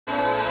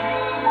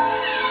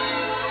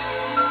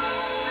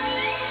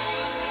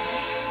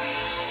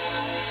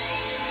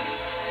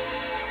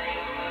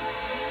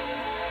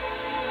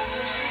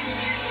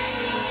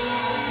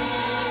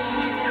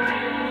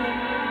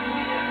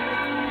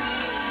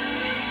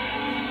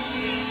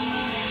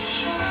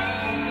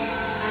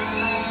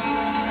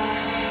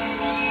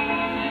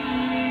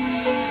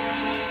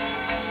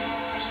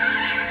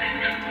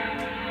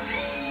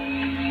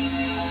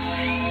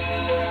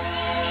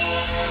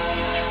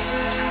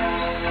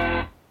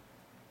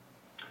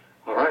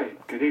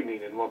Good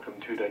evening and welcome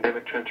to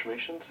Dynamic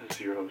Transformations. This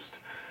is your host,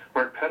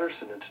 Mark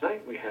Patterson, and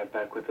tonight we have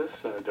back with us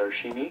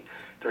Darshini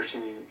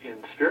in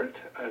spirit,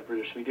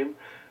 British medium.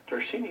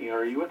 Darshini,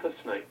 are you with us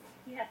tonight?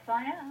 Yes,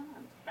 I am.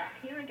 I'm back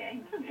here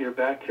again. You're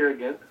back here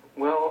again?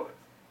 Well,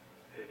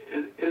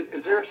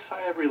 is there a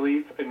sigh of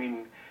relief? I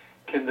mean,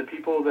 can the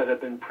people that have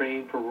been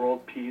praying for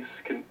world peace,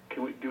 can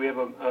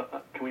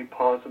we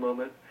pause a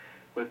moment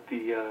with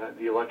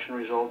the election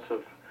results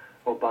of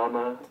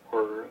Obama,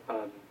 or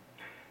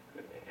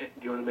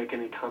do you want to make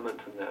any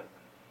comments on that?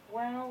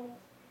 Well,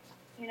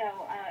 you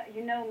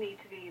know me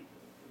to be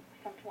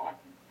somewhat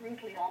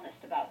brutally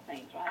honest about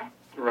things, right?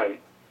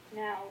 Right.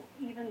 Now,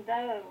 even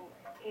though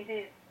it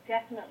is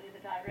definitely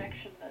the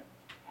direction that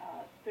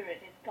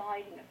Spirit is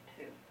guiding us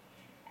to,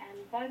 and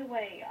by the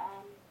way,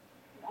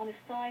 on a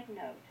side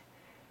note,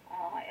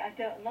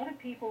 a lot of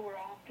people were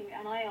asking,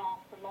 and I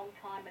asked a long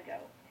time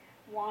ago,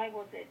 why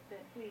was it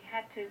that we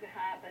had to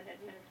have an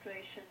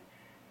administration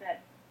that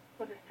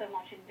put us so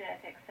much in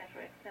debt,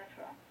 etc.,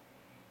 etc.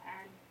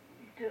 And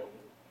do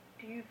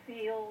you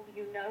feel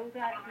you know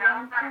that the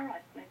answer?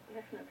 My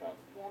listeners are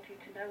wanting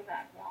to know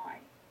that.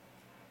 Why?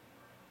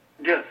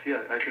 Yes,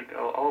 yeah, I think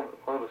all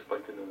of us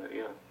like to know that,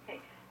 yeah. Okay.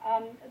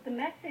 The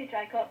message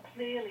I got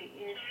clearly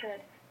is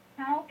that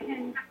how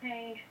can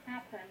change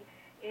happen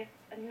if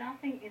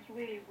nothing is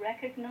really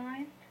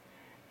recognized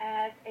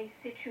as a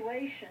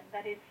situation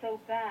that is so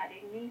bad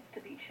it needs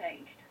to be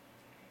changed?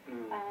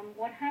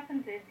 What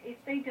happens is, if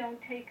they don't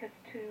take us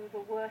to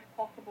the worst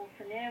possible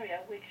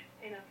scenario, which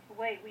in a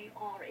way we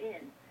are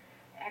in,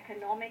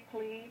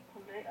 economically,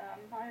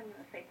 I don't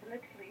want to say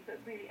politically, but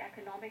really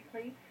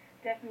economically,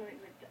 definitely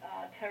with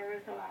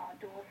terrorism on our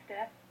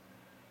doorstep,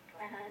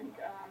 and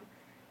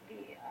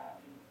the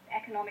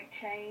economic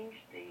change,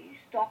 the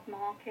stock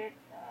market,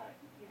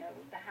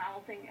 the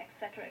housing,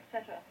 etc.,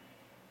 etc.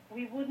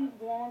 We wouldn't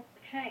want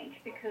change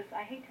because,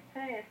 I hate to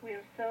say it, we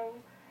are so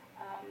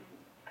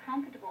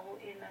comfortable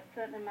in a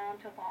certain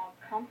amount of our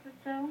comfort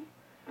zone.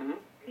 Mm-hmm.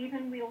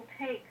 Even we'll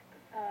take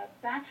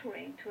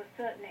battering to a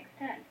certain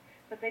extent,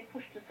 but they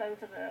pushed us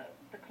over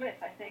the cliff.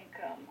 I think,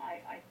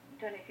 I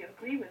don't know if you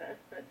agree with us,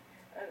 but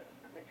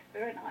with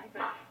Spirit and I,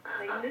 but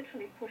they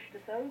literally pushed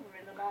us over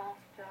in the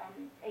last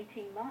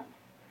 18 months.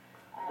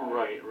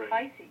 Right.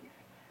 Crises.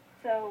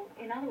 So,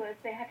 in other words,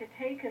 they had to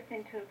take us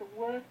into the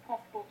worst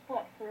possible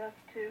spot for us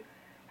to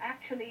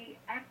actually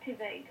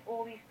activate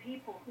all these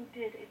people who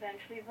did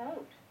eventually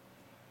vote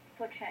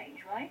for change,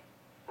 right?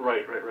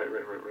 Right.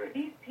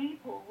 These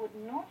people would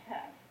not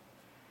have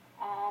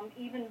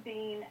even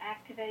been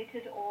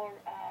activated or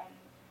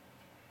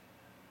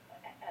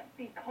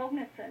be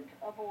cognizant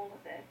of all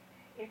of this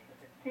if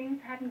things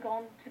hadn't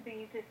got to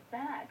be this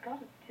bad. $1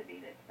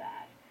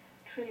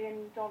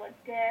 trillion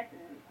debt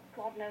and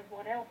God knows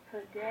what else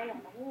per day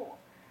on the war,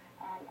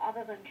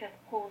 other than just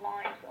poor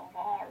lives of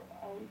our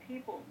own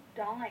people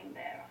dying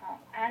there,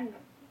 and,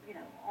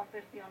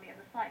 obviously on the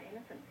other side,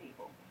 innocent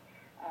people.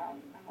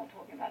 I'm not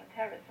talking about the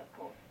terrorists, of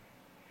course.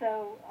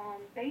 So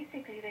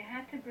basically, they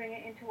had to bring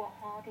it into a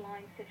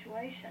hard-line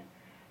situation.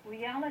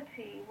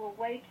 Reality will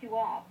wake you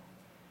up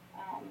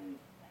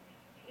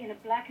in a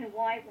black and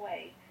white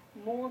way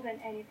more than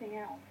anything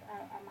else.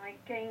 Am I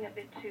getting a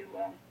bit too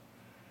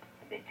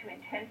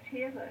intense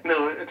here? But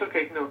no, it's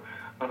okay. No,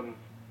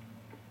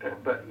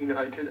 but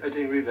I did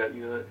agree that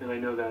and I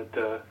know that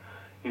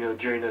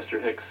Jerry Nestor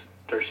Hicks,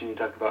 Darshini,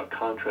 talked about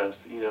contrast.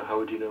 How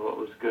would you know what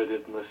was good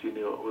unless you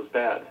knew what was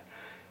bad?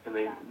 And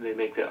they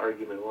make that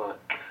argument a lot.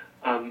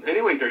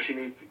 Anyway,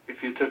 Darshini,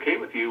 if it's okay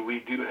with you,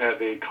 we do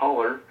have a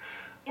caller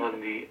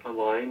on the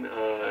line,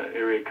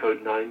 area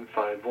code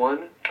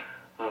 951.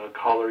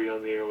 Caller, you're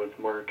on the air with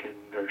Mark and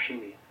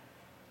Darshini.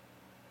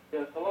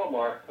 Yes, hello,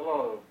 Mark.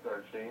 Hello,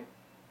 Darshini.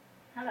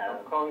 hello.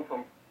 I'm calling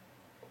from,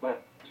 my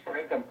name's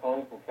Frank. I'm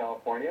calling from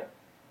California.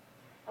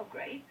 Oh,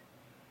 great.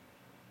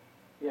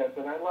 Yes,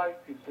 and I'd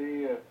like to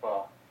see if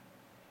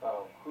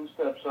who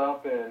steps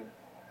up and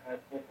has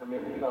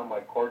information on my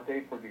court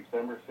date for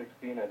December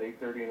 16 at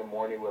 8:30 in the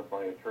morning with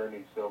my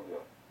attorney,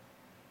 Silvio.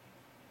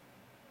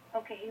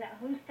 Okay, now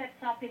who steps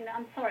up in,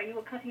 I'm sorry, you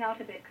were cutting out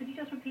a bit. Could you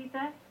just repeat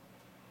that?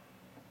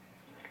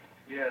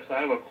 Yes,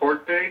 I have a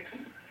court date.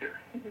 Here.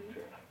 Mm-hmm.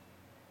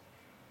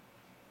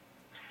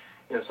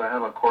 Yes, I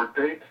have a court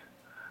date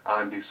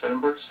on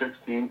December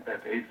 16th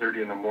at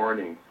 8:30 in the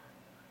morning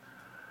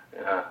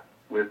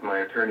with my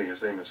attorney.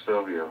 His name is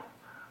Silvio.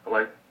 I'd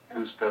like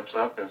who steps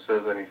up and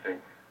says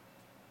anything.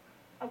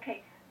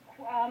 Okay.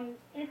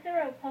 Is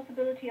there a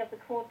possibility of the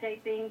court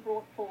date being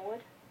brought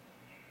forward?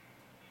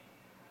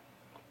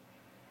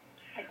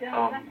 I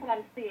don't. That's what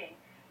I'm seeing.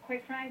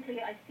 Quite frankly,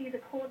 I see the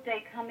court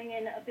date coming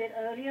in a bit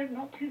earlier,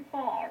 not too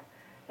far,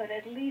 but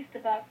at least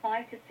about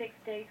 5 to 6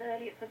 days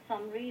earlier for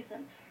some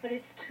reason. But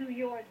it's to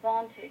your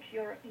advantage.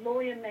 Your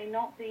lawyer may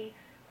not be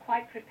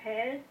quite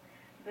prepared,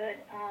 but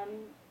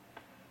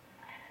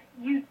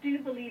you do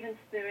believe in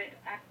spirit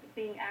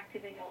being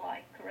active in your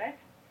life, correct?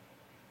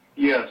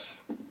 Yes.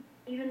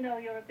 Even though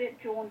you're a bit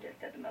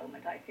jaundiced at the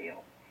moment, I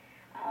feel.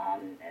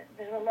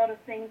 There are a lot of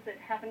things that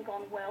haven't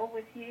gone well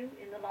with you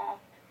in the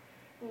last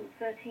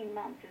 13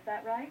 months. Is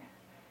that right?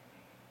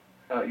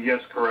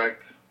 Yes,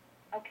 correct.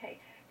 Okay.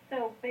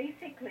 So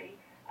basically,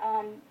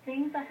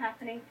 things are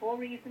happening for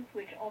reasons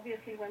which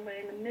obviously when we're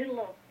in the middle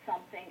of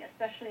something,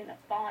 especially in a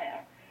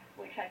fire,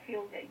 which I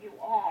feel that you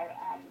are,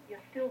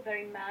 you're still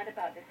very mad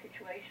about the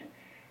situation.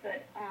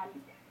 But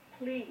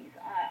please,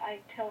 I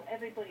tell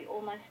everybody,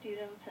 all my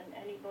students and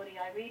anybody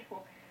I read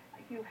for,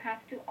 you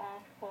have to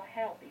ask for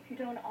help. If you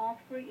don't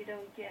ask for it, you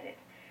don't get it.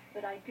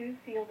 But I do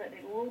feel that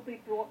it will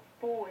be brought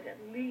forward at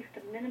least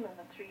a minimum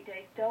of 3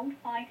 days. Don't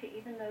fight it,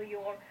 even though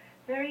you're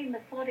very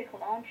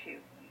methodical, aren't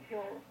you?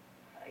 You're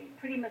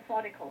pretty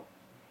methodical.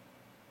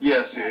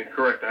 Yes,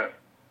 correct that.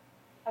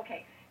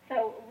 Okay,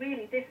 so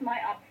really this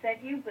might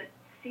upset you, but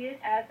see it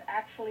as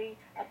actually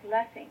a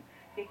blessing,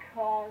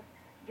 because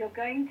you're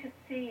going to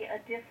see a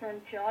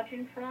different judge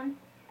in front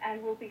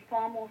and will be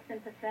far more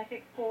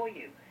sympathetic for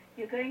you.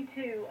 You're going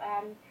to,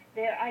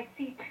 I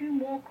see 2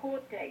 more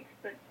court dates,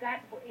 but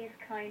that is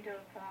kind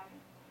of,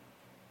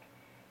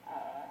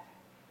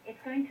 it's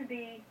going to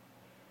be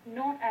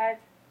not as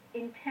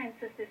intense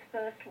as this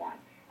first one,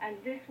 and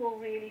this will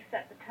really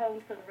set the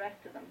tone for the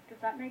rest of them. Does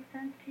that make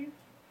sense to you?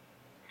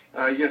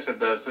 Yes, it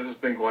does. This has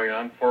been going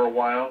on for a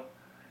while,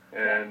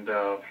 and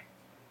about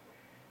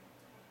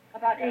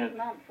 8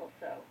 months or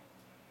so.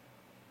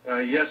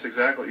 yes,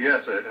 exactly.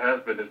 Yes, it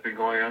has been. It's been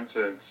going on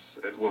since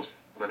it was.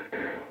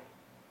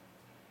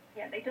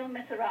 Yeah, they don't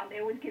mess around. They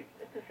always give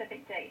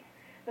specific dates.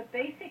 But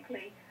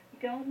basically, you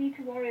don't need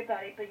to worry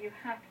about it, but you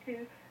have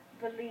to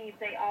believe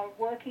they are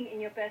working in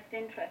your best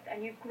interest.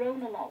 And you've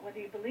grown a lot. Whether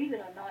you believe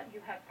it or not,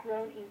 you have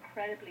grown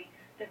incredibly.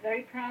 They're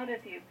very proud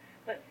of you.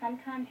 But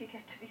sometimes you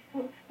get to be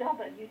so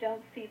stubborn, you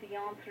don't see the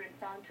answer in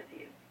front of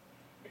you.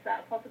 Is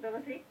that a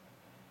possibility?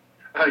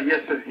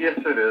 Yes,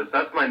 it is.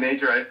 That's my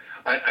nature.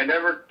 I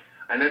never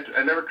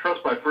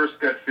trust my first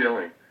gut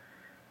feeling.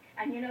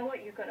 And you know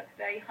what? You've got a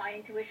very high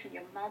intuition.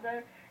 Your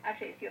mother,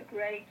 actually, it's your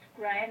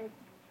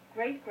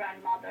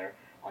great-grandmother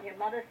on your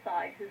mother's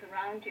side who's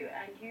around you,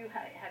 and you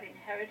have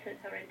inherited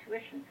her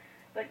intuition.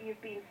 But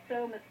you've been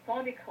so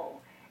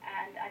methodical,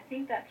 and I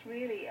think that's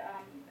really,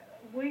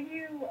 were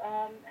you,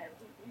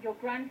 your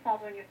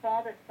grandfather on your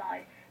father's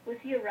side, was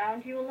he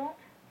around you a lot?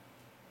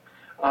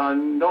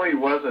 No, he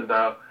wasn't.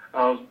 I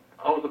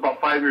was about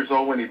 5 years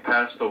old when he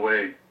passed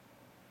away.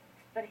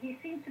 But he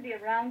seems to be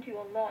around you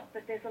a lot,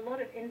 but there's a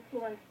lot of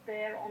influence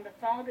there on the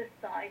father's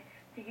side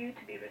for you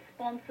to be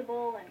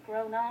responsible and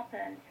grown up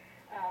and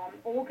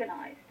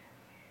organized.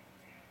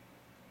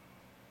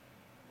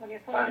 On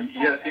your father's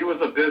yes, side, he was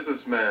a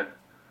businessman.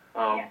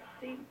 Yes,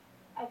 see?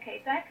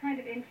 Okay, that kind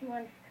of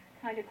influence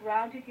kind of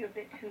grounded you a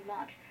bit too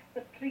much.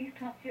 But please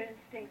trust your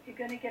instincts. You're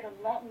going to get a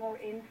lot more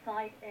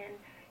insight in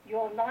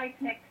your life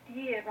next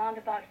year. Around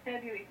about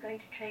February is going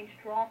to change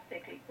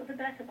drastically, for the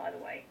better, by the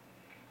way.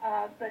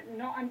 But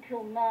not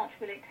until March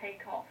will it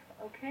take off,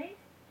 okay?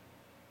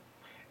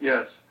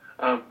 Yes.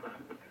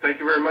 Thank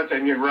you very much.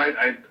 And you're right.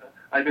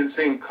 I've been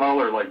seeing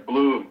color like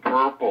blue and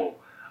purple,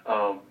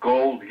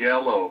 gold,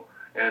 yellow,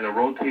 and a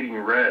rotating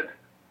red.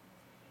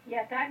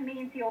 Yeah, that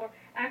means you're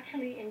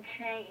actually in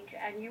change,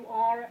 and you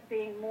are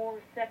being more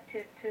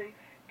receptive to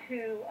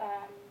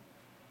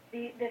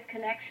this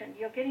connection.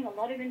 You're getting a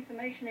lot of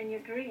information in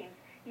your dreams,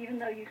 even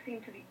though you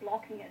seem to be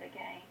blocking it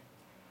again,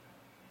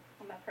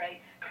 I'm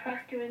afraid.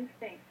 Trust your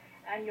instincts.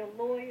 And your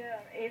lawyer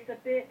is a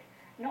bit,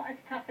 not as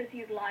tough as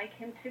you'd like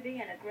him to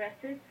be and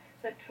aggressive,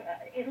 but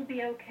it'll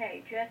be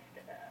okay. Just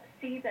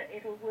see that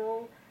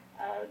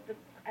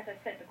as I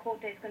said, the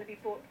court date is going to be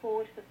brought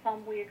forward for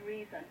some weird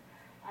reason.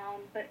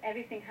 But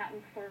everything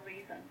happens for a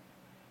reason.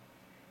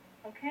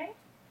 Okay?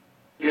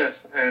 Yes,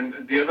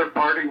 and the other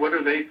party, what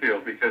do they feel?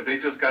 Because they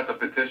just got the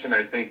petition,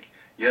 I think,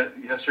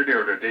 yesterday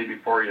or the day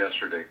before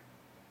yesterday.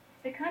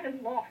 They're kind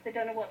of lost. They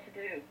don't know what to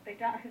do. They're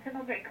not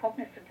very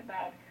cognizant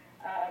about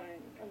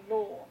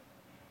law,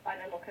 by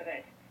the look of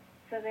it.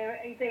 So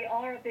they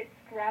are a bit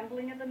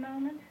scrambling at the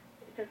moment.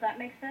 Does that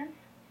make sense?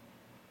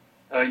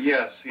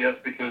 Yes,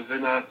 because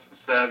they're not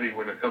savvy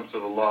when it comes to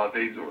the law.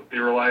 They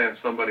rely on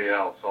somebody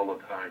else all the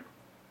time.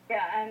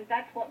 Yeah, and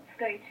that's what's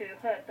going to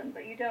hurt them.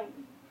 But you don't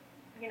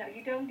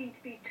need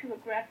to be too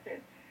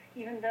aggressive,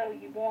 even though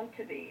you want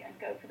to be, and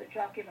go for the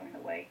jugular in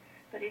a way.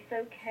 But it's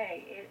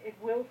okay. It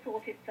will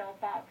sort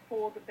itself out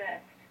for the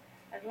best,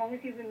 as long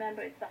as you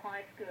remember it's the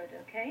highest good,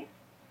 okay?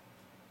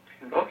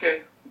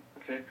 Okay.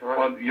 All right.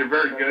 Well, you're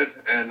very good,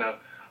 and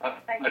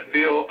I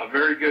feel a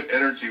very good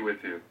energy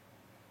with you.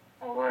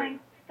 Oh, all right.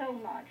 Thanks so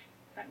much.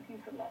 That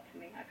means a lot to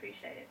me. I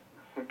appreciate it.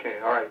 Okay,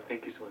 all right.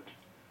 Thank you so much.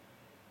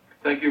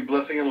 Thank you.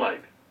 Blessing and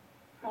light.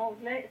 Oh,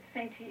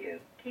 same to you.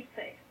 Keep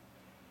safe.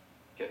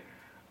 Okay.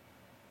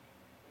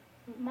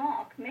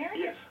 Mark, may I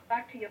Yes. get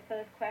back to your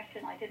first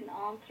question? I didn't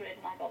answer it,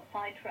 and I got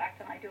sidetracked,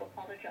 and I do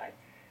apologize.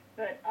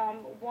 But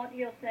what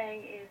you're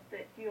saying is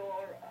that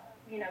you're,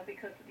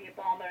 because of the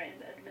Obama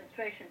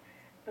administration,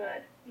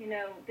 but,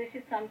 this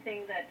is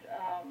something that,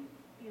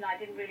 I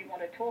didn't really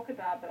want to talk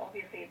about, but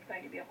obviously it's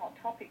going to be a hot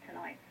topic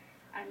tonight.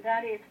 And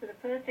that is, for the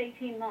first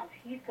 18 months,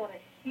 he's got a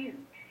huge,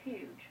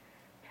 huge,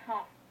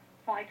 tough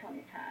fight on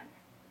his hands.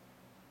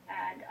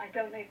 And I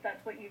don't know if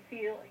that's what you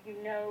feel, or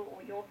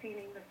you're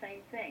feeling the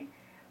same thing.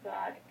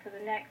 But for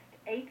the next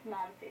 8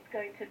 months, it's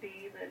going to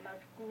be the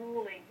most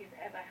grueling he's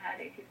ever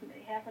had it. He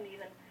hasn't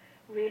even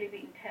really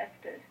been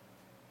tested.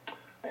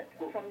 But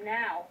from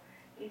now,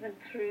 even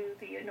through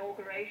the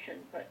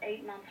inauguration, but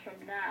 8 months from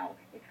now,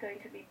 it's going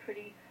to be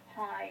pretty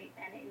high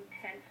and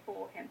intense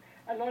for him.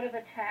 A lot of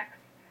attacks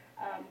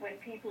when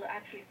people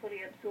actually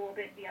fully absorb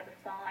it, the other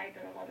side,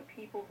 there are a lot of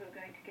people who are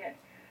going to get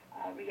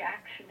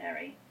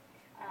reactionary.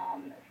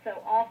 So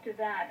after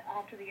that,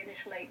 after the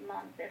initial 8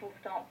 months, it'll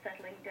start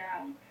settling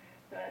down.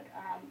 But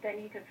then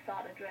you can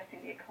start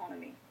addressing the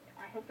economy.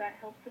 I hope that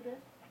helps a bit.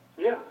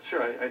 Yeah,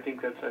 sure. I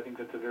think that's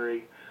a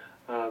very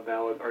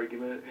valid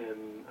argument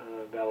and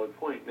valid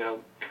point.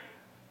 Now,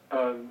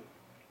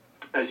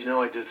 as you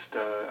know, I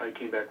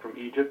came back from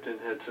Egypt and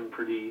had some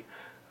pretty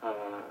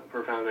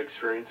profound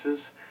experiences,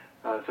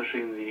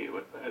 especially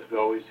as we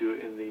always do,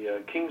 in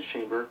the King's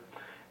Chamber.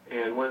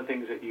 And one of the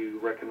things that you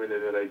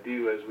recommended that I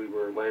do as we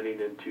were landing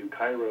into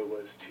Cairo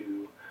was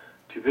to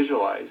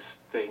visualize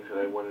things that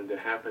I wanted to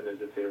happen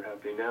as if they were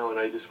happening now. And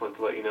I just want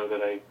to let you know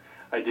that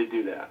I did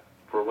do that.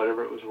 For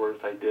whatever it was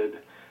worth, I did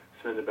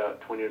spend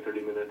about 20 or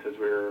 30 minutes as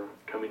we were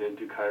coming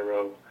into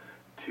Cairo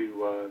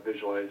to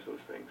visualize those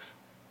things.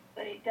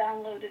 But it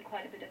downloaded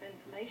quite a bit of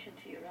information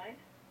to you, right?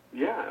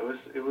 Yeah,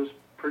 it was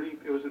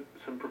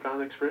some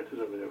profound experiences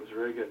of it. It was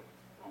very good.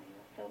 Oh,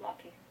 you're so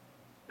lucky.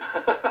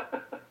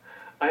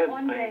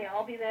 One day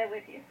I'll be there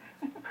with you.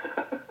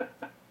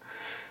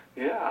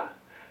 Yeah.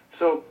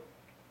 So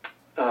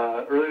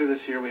earlier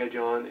this year we had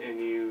you on, and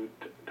you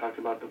talked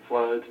about the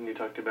floods, and you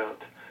talked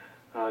about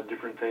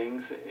different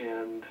things,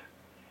 and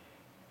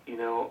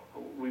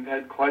we've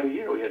had quite a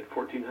year. We had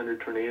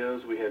 1,400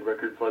 tornadoes. We had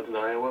record floods in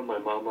Iowa. My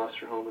mom lost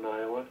her home in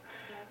Iowa.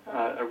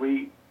 Are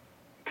we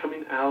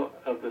coming out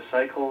of the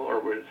cycle,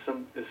 or is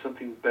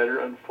something better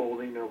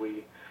unfolding? Are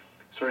we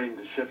starting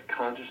to shift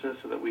consciousness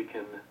so that we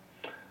can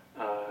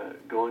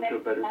go into a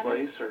better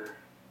place? Or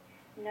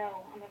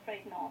no, I'm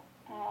afraid not.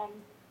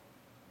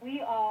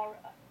 We are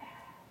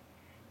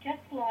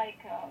just like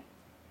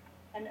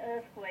an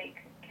earthquake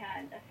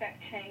can affect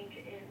change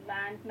in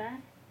land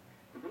mass.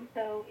 Mm-hmm.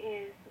 So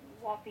is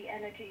what the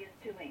energy is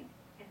doing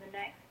in the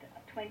next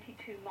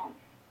 22 months.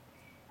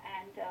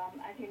 And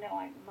as you know,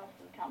 most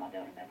of the time I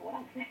don't remember what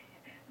I'm saying.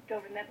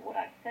 Don't remember what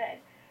I've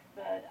said.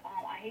 But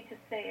I hate to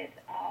say it.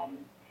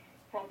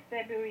 From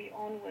February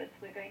onwards,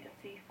 we're going to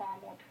see far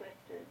more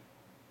twisters.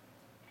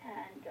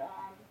 And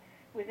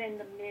within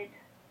the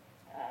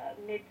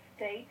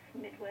mid-states,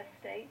 Midwest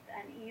states,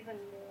 and even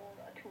more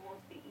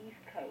towards the East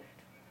Coast,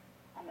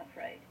 I'm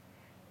afraid.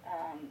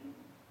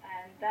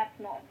 And that's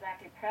not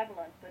exactly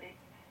prevalent, but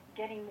it's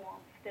getting more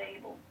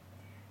unstable.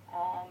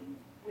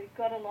 We've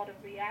got a lot of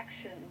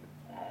reaction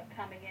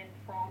coming in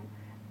from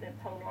the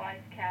polar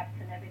ice caps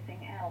and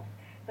everything else.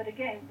 But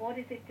again,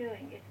 what is it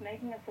doing? It's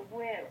making us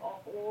aware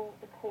of all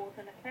the cause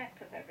and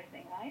effect of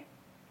everything, right?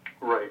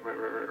 Right.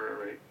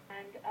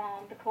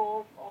 And the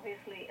cause,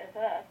 obviously, is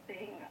Earth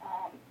being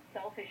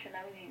selfish and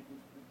only,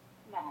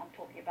 well, I'm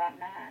talking about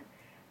man,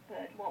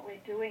 but what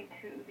we're doing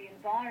to the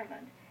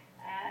environment.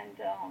 And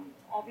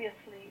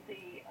obviously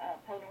the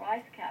polar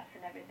ice caps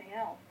and everything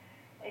else,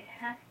 it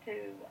has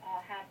to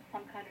have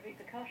some kind of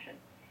repercussion.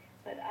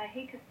 But I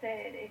hate to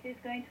say it, it is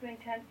going to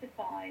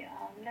intensify.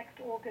 Next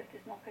August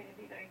is not going to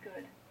be very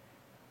good.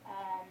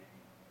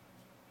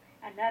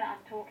 And then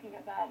I'm talking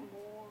about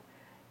more,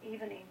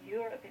 even in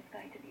Europe, it's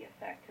going to be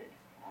affected.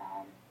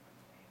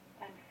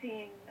 I'm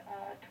seeing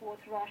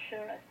towards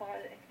Russia, as far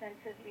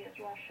extensively as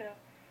Russia,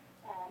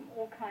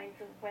 all kinds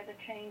of weather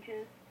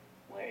changes,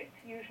 where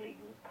it's usually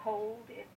cold, it's